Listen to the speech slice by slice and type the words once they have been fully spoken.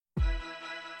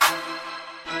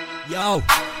Yo,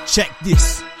 check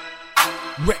this.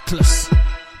 Reckless,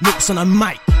 Milks on a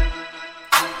mic.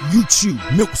 YouTube,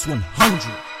 Milks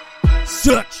 100.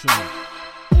 Search for me.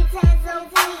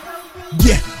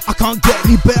 Yeah, I can't get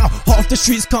any better. Half the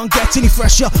streets can't get any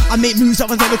fresher. I make moves I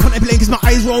was never contemplating, cause my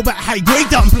eyes roll back high.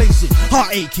 Breakdown blazing,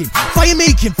 heart aching, fire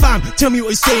making, fam. Tell me what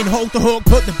he's saying, hold the hook,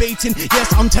 put the bait in.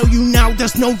 Yes, I'm telling you now,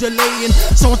 there's no delaying.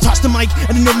 So I touch the mic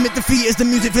and then admit defeat is the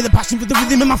music for the passion, for the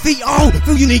rhythm in my feet. Oh,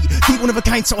 feel unique, deep, one of a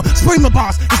kind. So spray my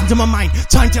bars, listen to my mind.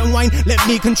 Time to unwind, let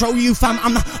me control you, fam.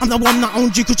 I'm the one that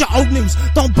owns you, cause you're old news.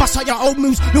 Don't bust out your old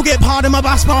moves, you'll get part of my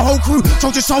bass, my whole crew.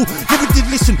 Told your soul, never did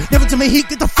listen, never to me heat,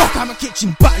 get the fuck out of my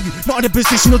kitchen. Batter you, not in a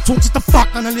position to talk, just the fuck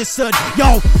and I listen.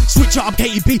 Yo, switch up,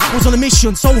 KTB, was on a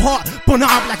mission, so hot, burn it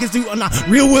up like a zoo on that.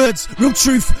 Real words, real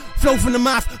truth, flow from the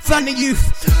mouth, fan the youth.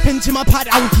 Pen to my pad,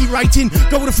 I will keep writing.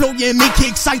 Go with the flow, yeah, make it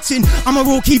exciting. I'm a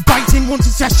raw, keep biting, want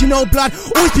to test, you know, blood.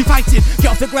 Always be fighting, get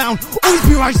off the ground, always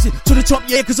be rising. To the top,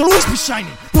 yeah, cause I'll always be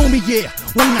shining. Know me, yeah,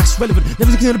 one that's relevant.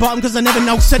 Never looking at the bottom cause I never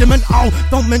know sediment. Oh,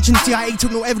 don't mention CIA,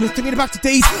 took no evidence. Thinking about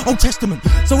today's Old Testament.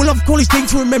 So I love college days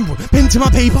to remember. Pen to my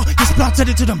paper, yes, blood said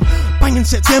it to them. Bang in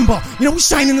September, you know, we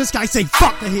shine in the sky, say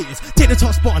fuck the haters. Take the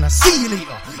top spot and I'll see you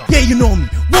later. Yeah, you know me,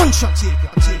 one shot, take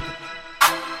it.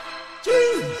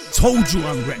 Told you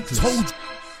I'm reckless. Told you.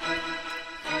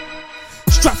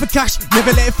 Strap for cash,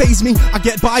 never let it faze me. I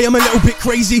get by, I'm a little bit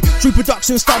crazy. True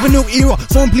production, start a new era.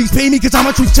 Someone please pay me, cause I'm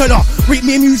a truth teller. Rate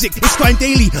me in music, it's grind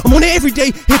daily. I'm on it every day,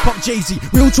 hip-hop Jay-Z.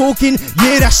 Real talking,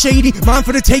 yeah, that's shady. Mine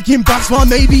for the taking, back's my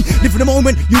maybe. Live for the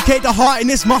moment, UK the heart in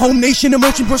this. My home nation,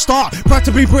 emotion for a start. Proud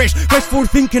to be British, quest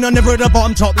forward thinking. I never at the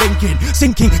bottom, top linking.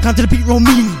 Sinking, down to the beat, real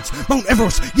meanings. Mount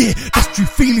Everest, yeah, that's true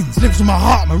feelings. Lives in my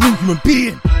heart, my real human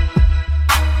being.